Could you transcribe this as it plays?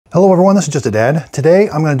Hello everyone, this is Just a Dad. Today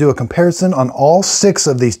I'm going to do a comparison on all 6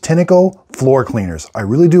 of these Tineco floor cleaners. I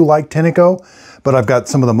really do like Tineco, but I've got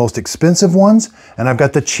some of the most expensive ones and I've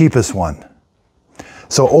got the cheapest one.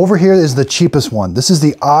 So over here is the cheapest one. This is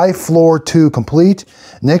the iFloor 2 Complete.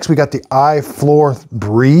 Next we got the iFloor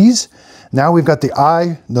Breeze. Now we've got the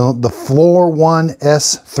Floor 1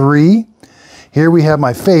 S3. Here we have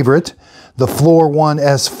my favorite, the Floor 1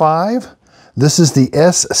 S5. This is the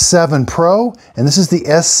S7 Pro, and this is the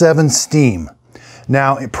S7 Steam.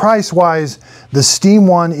 Now, price-wise, the Steam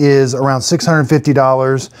one is around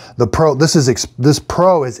 $650. The Pro, this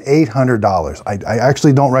Pro is $800. I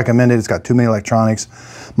actually don't recommend it. It's got too many electronics.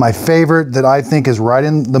 My favorite that I think is right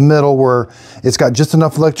in the middle where it's got just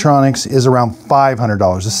enough electronics is around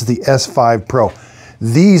 $500. This is the S5 Pro.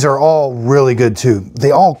 These are all really good too.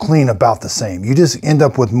 They all clean about the same. You just end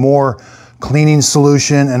up with more cleaning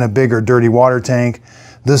solution and a bigger dirty water tank.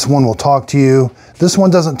 This one will talk to you. This one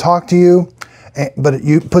doesn't talk to you, but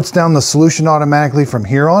it puts down the solution automatically from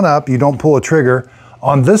here on up. You don't pull a trigger.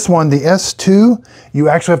 On this one, the S2, you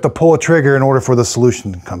actually have to pull a trigger in order for the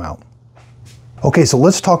solution to come out. Okay, so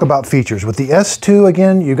let's talk about features. With the S2,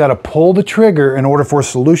 again, you got to pull the trigger in order for a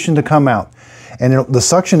solution to come out. And the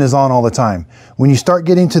suction is on all the time. When you start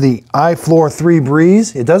getting to the iFloor 3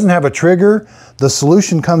 Breeze, it doesn't have a trigger. The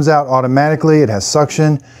solution comes out automatically. It has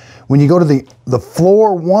suction. When you go to the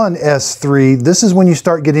Floor 1 S3, this is when you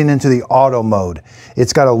start getting into the auto mode.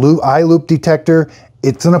 It's got a eye loop detector.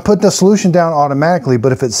 It's going to put the solution down automatically,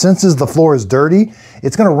 but if it senses the floor is dirty,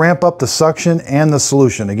 it's going to ramp up the suction and the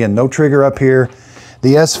solution. Again, no trigger up here.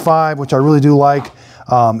 The S5, which I really do like,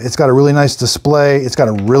 it's got a really nice display. It's got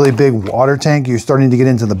a really big water tank. You're starting to get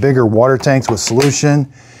into the bigger water tanks with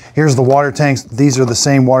solution. Here's the water tanks. These are the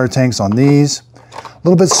same water tanks on these. A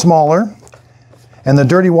little bit smaller. And the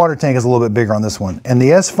dirty water tank is a little bit bigger on this one. And the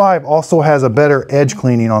S5 also has a better edge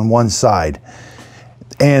cleaning on one side.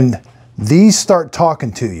 And these start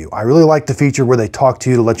talking to you. I really like the feature where they talk to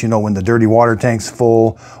you to let you know when the dirty water tank's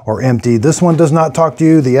full or empty. This one does not talk to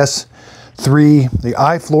you. The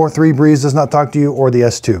iFloor 3 Breeze does not talk to you, or the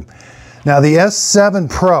S2. Now the S7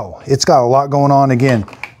 Pro, it's got a lot going on. Again,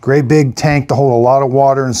 great big tank to hold a lot of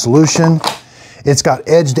water and solution. It's got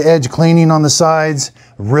edge-to-edge cleaning on the sides,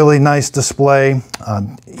 really nice display,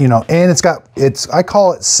 and I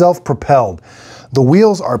call it self-propelled. The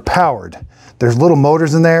wheels are powered. There's little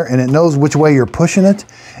motors in there, and it knows which way you're pushing it,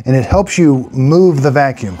 and it helps you move the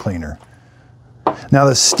vacuum cleaner. Now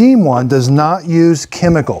the Steam one does not use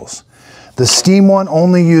chemicals. The Steam one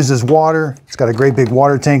only uses water. It's got a great big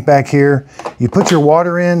water tank back here. You put your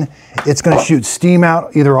water in, it's going to shoot steam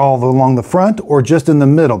out either all along the front or just in the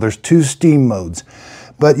middle. There's 2 steam modes.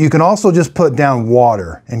 But you can also just put down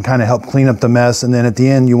water and kind of help clean up the mess, and then at the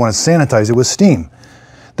end you want to sanitize it with steam.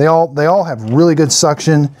 They all have really good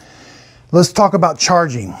suction. Let's talk about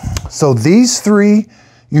charging. So these 3,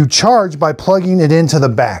 you charge by plugging it into the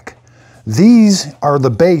back. These are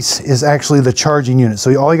the base is actually the charging unit.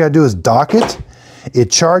 So all you got to do is dock it,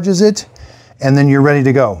 it charges it, and then you're ready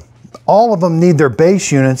to go. All of them need their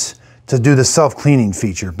base units to do the self-cleaning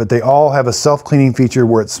feature, but they all have a self-cleaning feature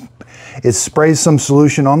where it sprays some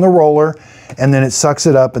solution on the roller and then it sucks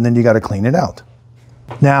it up and then you got to clean it out.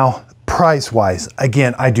 Now, price-wise,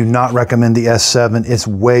 again, I do not recommend the S7. It's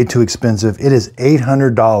way too expensive. It is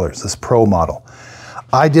 $800, this Pro model.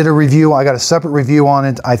 I did a review, I got a separate review on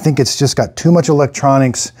it. I think it's just got too much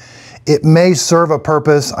electronics. It may serve a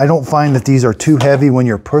purpose. I don't find that these are too heavy when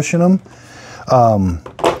you're pushing them.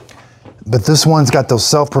 But this one's got those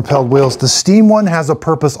self-propelled wheels. The Steam one has a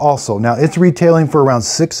purpose also. Now it's retailing for around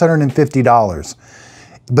 $650,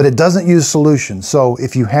 but it doesn't use solution. So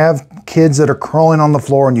if you have kids that are crawling on the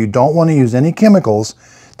floor and you don't want to use any chemicals,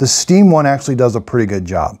 the Steam one actually does a pretty good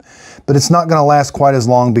job. But it's not going to last quite as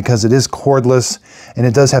long because it is cordless and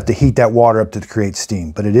it does have to heat that water up to create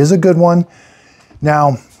steam. But it is a good one.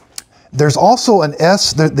 Now, there's also an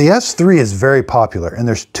the S3 is very popular, and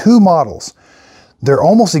there's 2 models. They're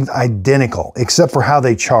almost identical except for how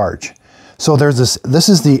they charge. So there's this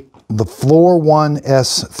is the Floor 1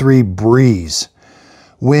 S3 Breeze.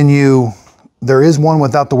 There is one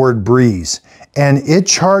without the word breeze, and it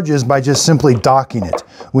charges by just simply docking it.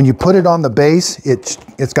 When you put it on the base, it's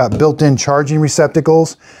got built-in charging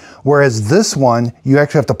receptacles, whereas this one, you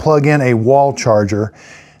actually have to plug in a wall charger.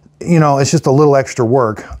 You know, it's just a little extra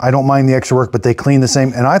work. I don't mind the extra work, but they clean the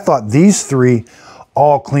same, and I thought these 3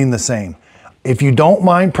 all clean the same. If you don't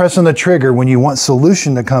mind pressing the trigger when you want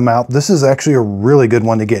solution to come out, this is actually a really good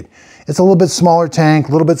one to get. It's a little bit smaller tank,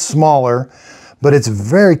 a little bit smaller, but it's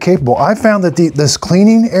very capable. I found that this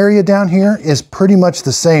cleaning area down here is pretty much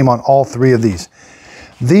the same on all 3 of these.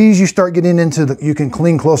 These you start getting into, you can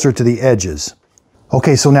clean closer to the edges.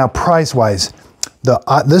 Okay, so now price-wise,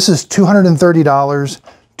 this is $230,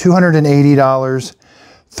 $280,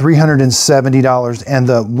 $370, and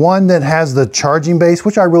the one that has the charging base,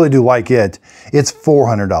 which I really do like it's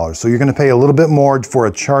 $400. So you're gonna pay a little bit more for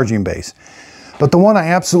a charging base. But the one I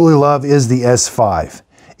absolutely love is the S5.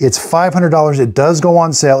 It's $500, it does go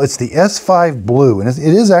on sale. It's the S5 Blue, and it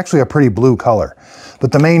is actually a pretty blue color.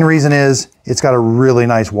 But the main reason is it's got a really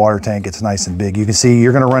nice water tank. It's nice and big. You can see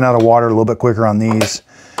you're gonna run out of water a little bit quicker on these.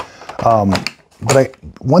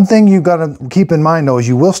 One thing you've got to keep in mind though is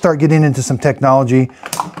you will start getting into some technology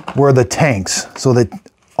where the tanks, so that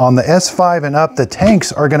on the S5 and up, the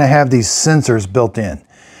tanks are going to have these sensors built in.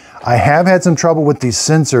 I have had some trouble with these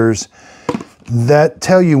sensors that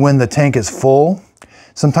tell you when the tank is full.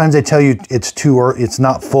 Sometimes they tell you it's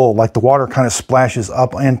not full, like the water kind of splashes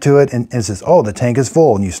up into it and it says, oh, the tank is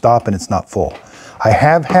full, and you stop and it's not full. I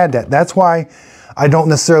have had that. That's why I don't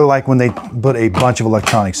necessarily like when they put a bunch of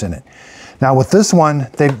electronics in it. Now with this one,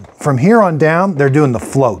 from here on down, they're doing the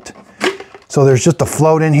float. So there's just a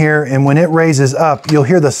float in here, and when it raises up, you'll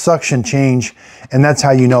hear the suction change, and that's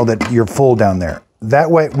how you know that you're full down there.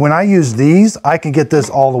 That way, when I use these, I can get this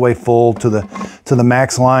all the way full to the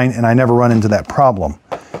max line, and I never run into that problem.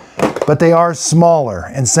 But they are smaller,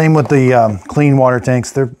 and same with the clean water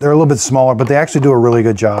tanks. They're a little bit smaller, but they actually do a really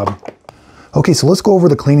good job. Okay, so let's go over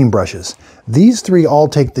the cleaning brushes. These three all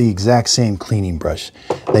take the exact same cleaning brush.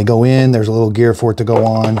 They go in, there's a little gear for it to go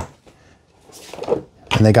on,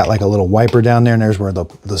 and they got like a little wiper down there, and there's where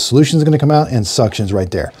the solution is going to come out, and suction's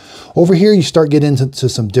right there. Over here, you start getting into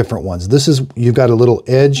some different ones. You've got a little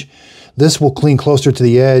edge. This will clean closer to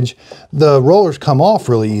the edge. The rollers come off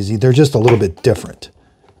really easy. They're just a little bit different.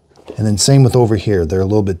 And then same with over here. They're a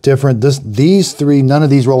little bit different. These three, none of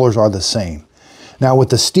these rollers are the same. Now with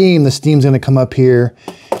the steam's going to come up here.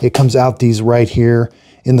 It comes out these right here.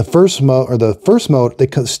 In the first mode,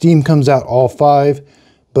 the steam comes out all 5.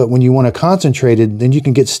 But when you want to concentrate it, then you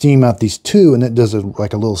can get steam out these 2, and it does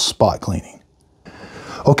like a little spot cleaning.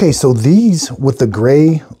 Okay, so these with the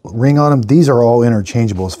gray ring on them, these are all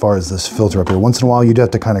interchangeable as far as this filter up here. Once in a while, you'd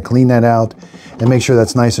have to kind of clean that out and make sure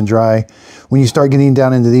that's nice and dry. When you start getting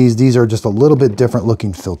down into these are just a little bit different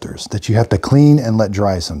looking filters that you have to clean and let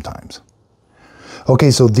dry sometimes.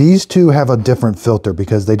 Okay, so these two have a different filter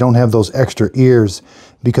because they don't have those extra ears,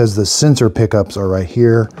 because the sensor pickups are right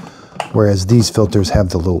here, whereas these filters have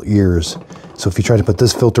the little ears. So if you try to put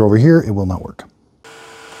this filter over here, it will not work.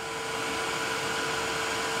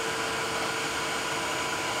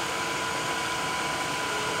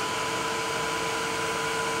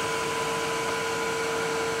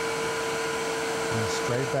 And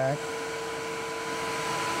straight back.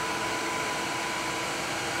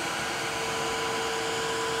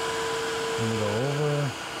 And go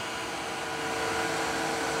over.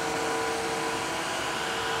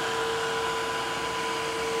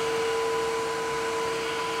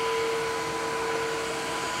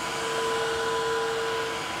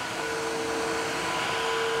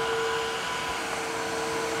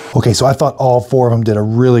 Okay, so I thought all 4 of them did a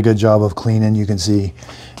really good job of cleaning, you can see.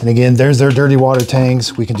 And again, there's their dirty water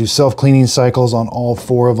tanks. We can do self-cleaning cycles on all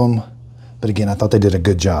 4 of them. But again, I thought they did a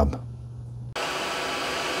good job.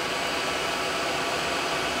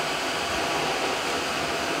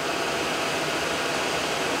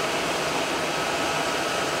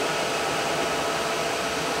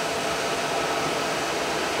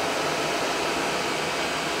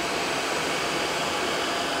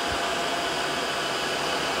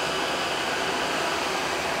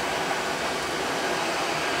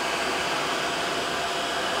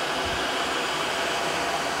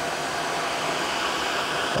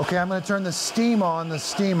 Okay, I'm going to turn the steam on the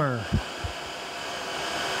steamer.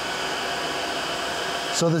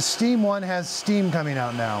 So the steam one has steam coming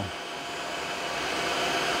out now.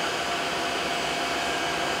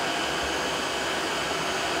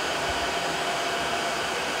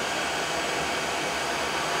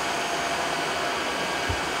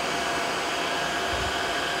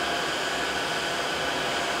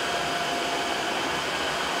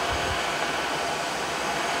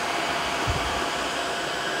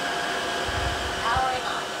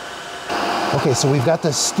 Okay, so we've got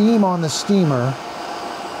the steam on the steamer.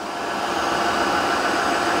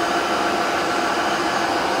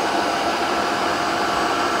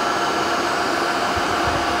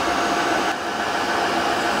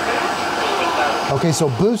 Okay, so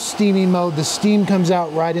boost steaming mode, the steam comes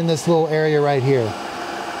out right in this little area right here.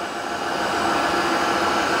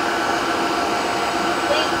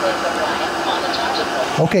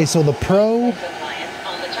 Okay, so the Pro,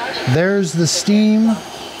 there's the steam.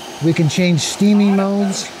 We can change steaming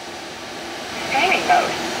modes. Steaming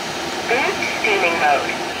mode. Boot steaming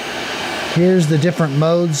mode. Here's the different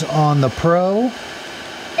modes on the Pro.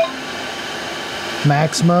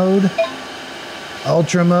 Max mode.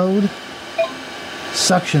 Ultra mode.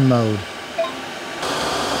 Suction mode.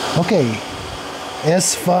 Okay.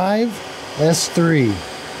 S5,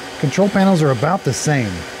 S3. Control panels are about the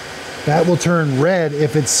same. That will turn red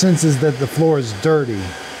if it senses that the floor is dirty.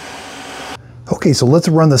 Okay, so let's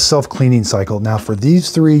run the self-cleaning cycle. Now for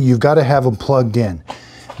these three, you've got to have them plugged in.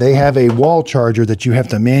 They have a wall charger that you have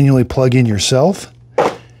to manually plug in yourself.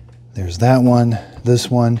 There's that one, this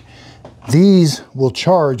one. These will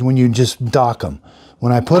charge when you just dock them.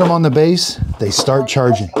 When I put them on the base, they start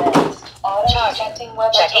charging.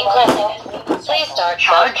 Checking cleanliness. Please start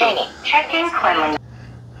self-cleaning. Checking cleanliness.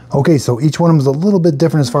 Okay, so each one of them is a little bit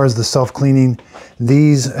different as far as the self-cleaning.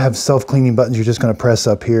 These have self-cleaning buttons you're just going to press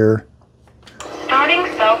up here. Starting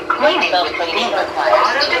self-cleaning.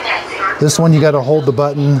 This one you got to hold the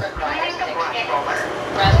button.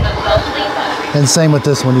 And same with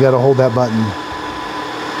this one, you got to hold that button.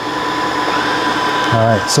 All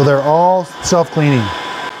right, so they're all self-cleaning.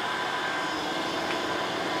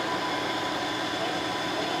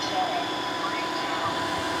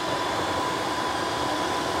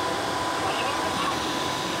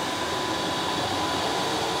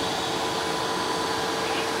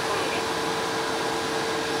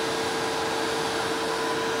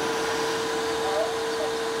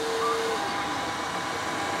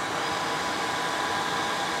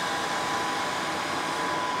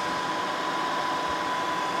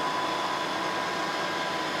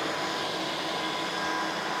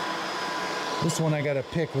 This one I gotta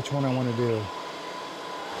pick which one I want to do.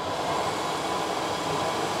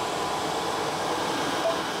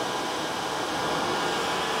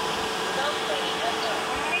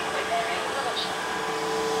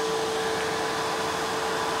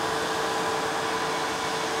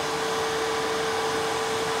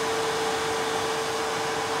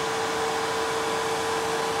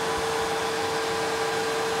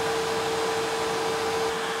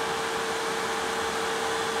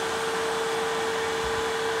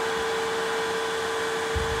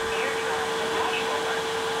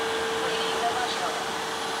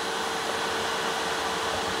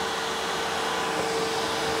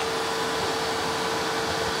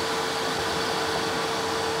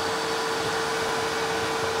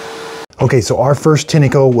 Okay, so our first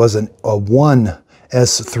Tineco was a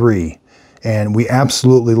 1S3, and we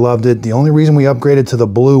absolutely loved it. The only reason we upgraded to the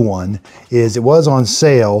blue one is it was on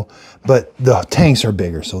sale, but the tanks are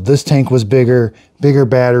bigger. So this tank was bigger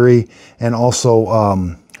battery, and also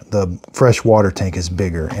the fresh water tank is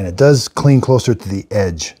bigger, and it does clean closer to the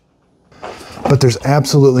edge. But there's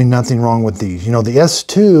absolutely nothing wrong with these. You know, the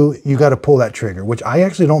S2, you got to pull that trigger, which I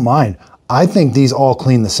actually don't mind. I think these all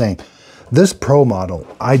clean the same. This Pro model,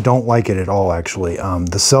 I don't like it at all, actually.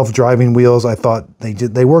 The self-driving wheels, I thought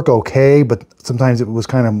they work okay, but sometimes it was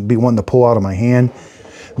kind of wanting to pull out of my hand.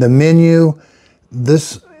 The menu,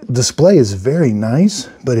 this display is very nice,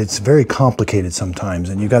 but it's very complicated sometimes.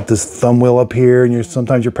 And you got this thumb wheel up here, and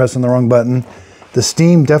sometimes you're pressing the wrong button. The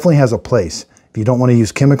steam definitely has a place. If you don't want to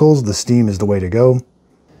use chemicals, the steam is the way to go.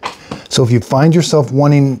 So if you find yourself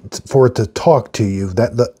wanting for it to talk to you,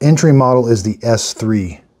 the entry model is the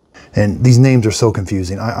S3. And these names are so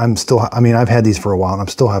confusing. I've had these for a while and I'm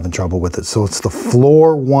still having trouble with it. So it's the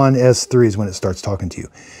Floor 1 S3 is when it starts talking to you.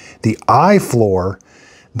 The iFloor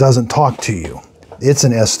doesn't talk to you. It's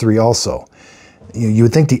an S3 also. You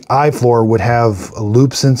would think the iFloor would have a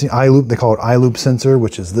loop sensing, they call it iLoop sensor,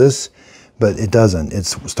 which is this, but it doesn't. It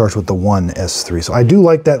starts with the 1 S3. So I do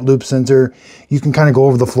like that loop sensor. You can kind of go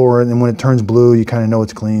over the floor, and when it turns blue, you kind of know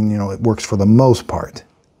it's clean. You know, it works for the most part.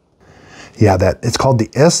 Yeah, it's called the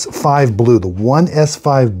S5 Blue, the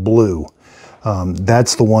 1S5 Blue.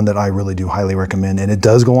 That's the one that I really do highly recommend, and it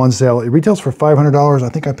does go on sale. It retails for $500. I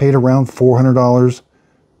think I paid around $400.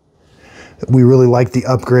 We really like the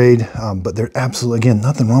upgrade, but there's absolutely, again,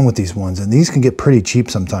 nothing wrong with these ones, and these can get pretty cheap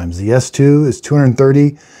sometimes. The S2 is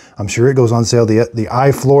 $230. I'm sure it goes on sale. The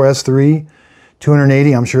iFloor S3,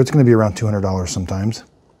 $280. I'm sure it's going to be around $200 sometimes.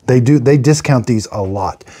 They discount these a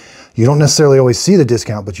lot. You don't necessarily always see the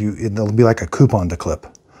discount, but it'll be like a coupon to clip.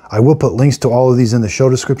 I will put links to all of these in the show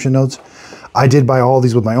description notes. I did buy all of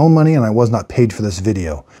these with my own money, and I was not paid for this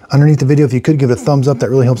video. Underneath the video, if you could give it a thumbs up, that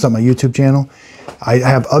really helps out my YouTube channel. I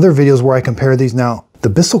have other videos where I compare these. Now, the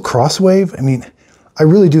Bissell Crosswave, I mean, I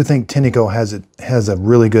really do think Tineco has a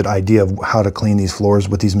really good idea of how to clean these floors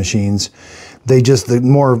with these machines. The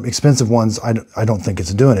more expensive ones, I don't think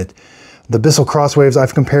it's doing it. The Bissell Crosswaves,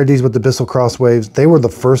 I've compared these with the Bissell Crosswaves. They were the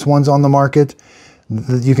first ones on the market.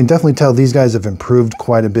 You can definitely tell these guys have improved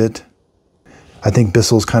quite a bit. I think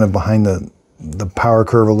Bissell's kind of behind the power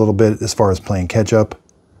curve a little bit as far as playing catch up.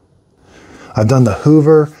 I've done the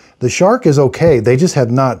Hoover. The Shark is okay. They just have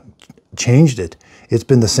not changed it. It's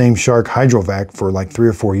been the same Shark Hydrovac for like 3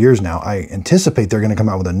 or 4 years now. I anticipate they're going to come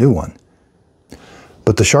out with a new one.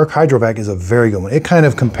 But the Shark Hydrovac is a very good one. It kind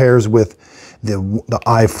of compares with the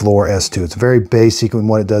iFloor S2. It's very basic in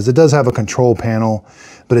what it does. It does have a control panel,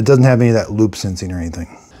 but it doesn't have any of that loop sensing or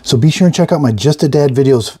anything. So be sure and check out my Just a Dad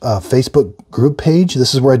Videos Facebook group page.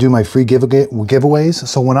 This is where I do my free giveaways.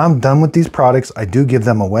 So when I'm done with these products, I do give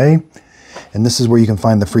them away. And this is where you can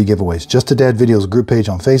find the free giveaways. Just a Dad Videos group page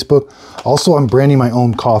on Facebook. Also, I'm branding my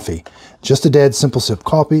own coffee. Just a Dad Simple Sip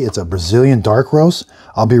Coffee. It's a Brazilian dark roast.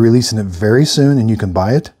 I'll be releasing it very soon and you can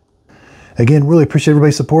buy it. Again, really appreciate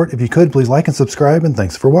everybody's support. If you could, please like and subscribe, and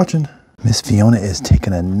thanks for watching. Miss Fiona is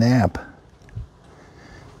taking a nap.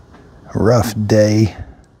 Rough day.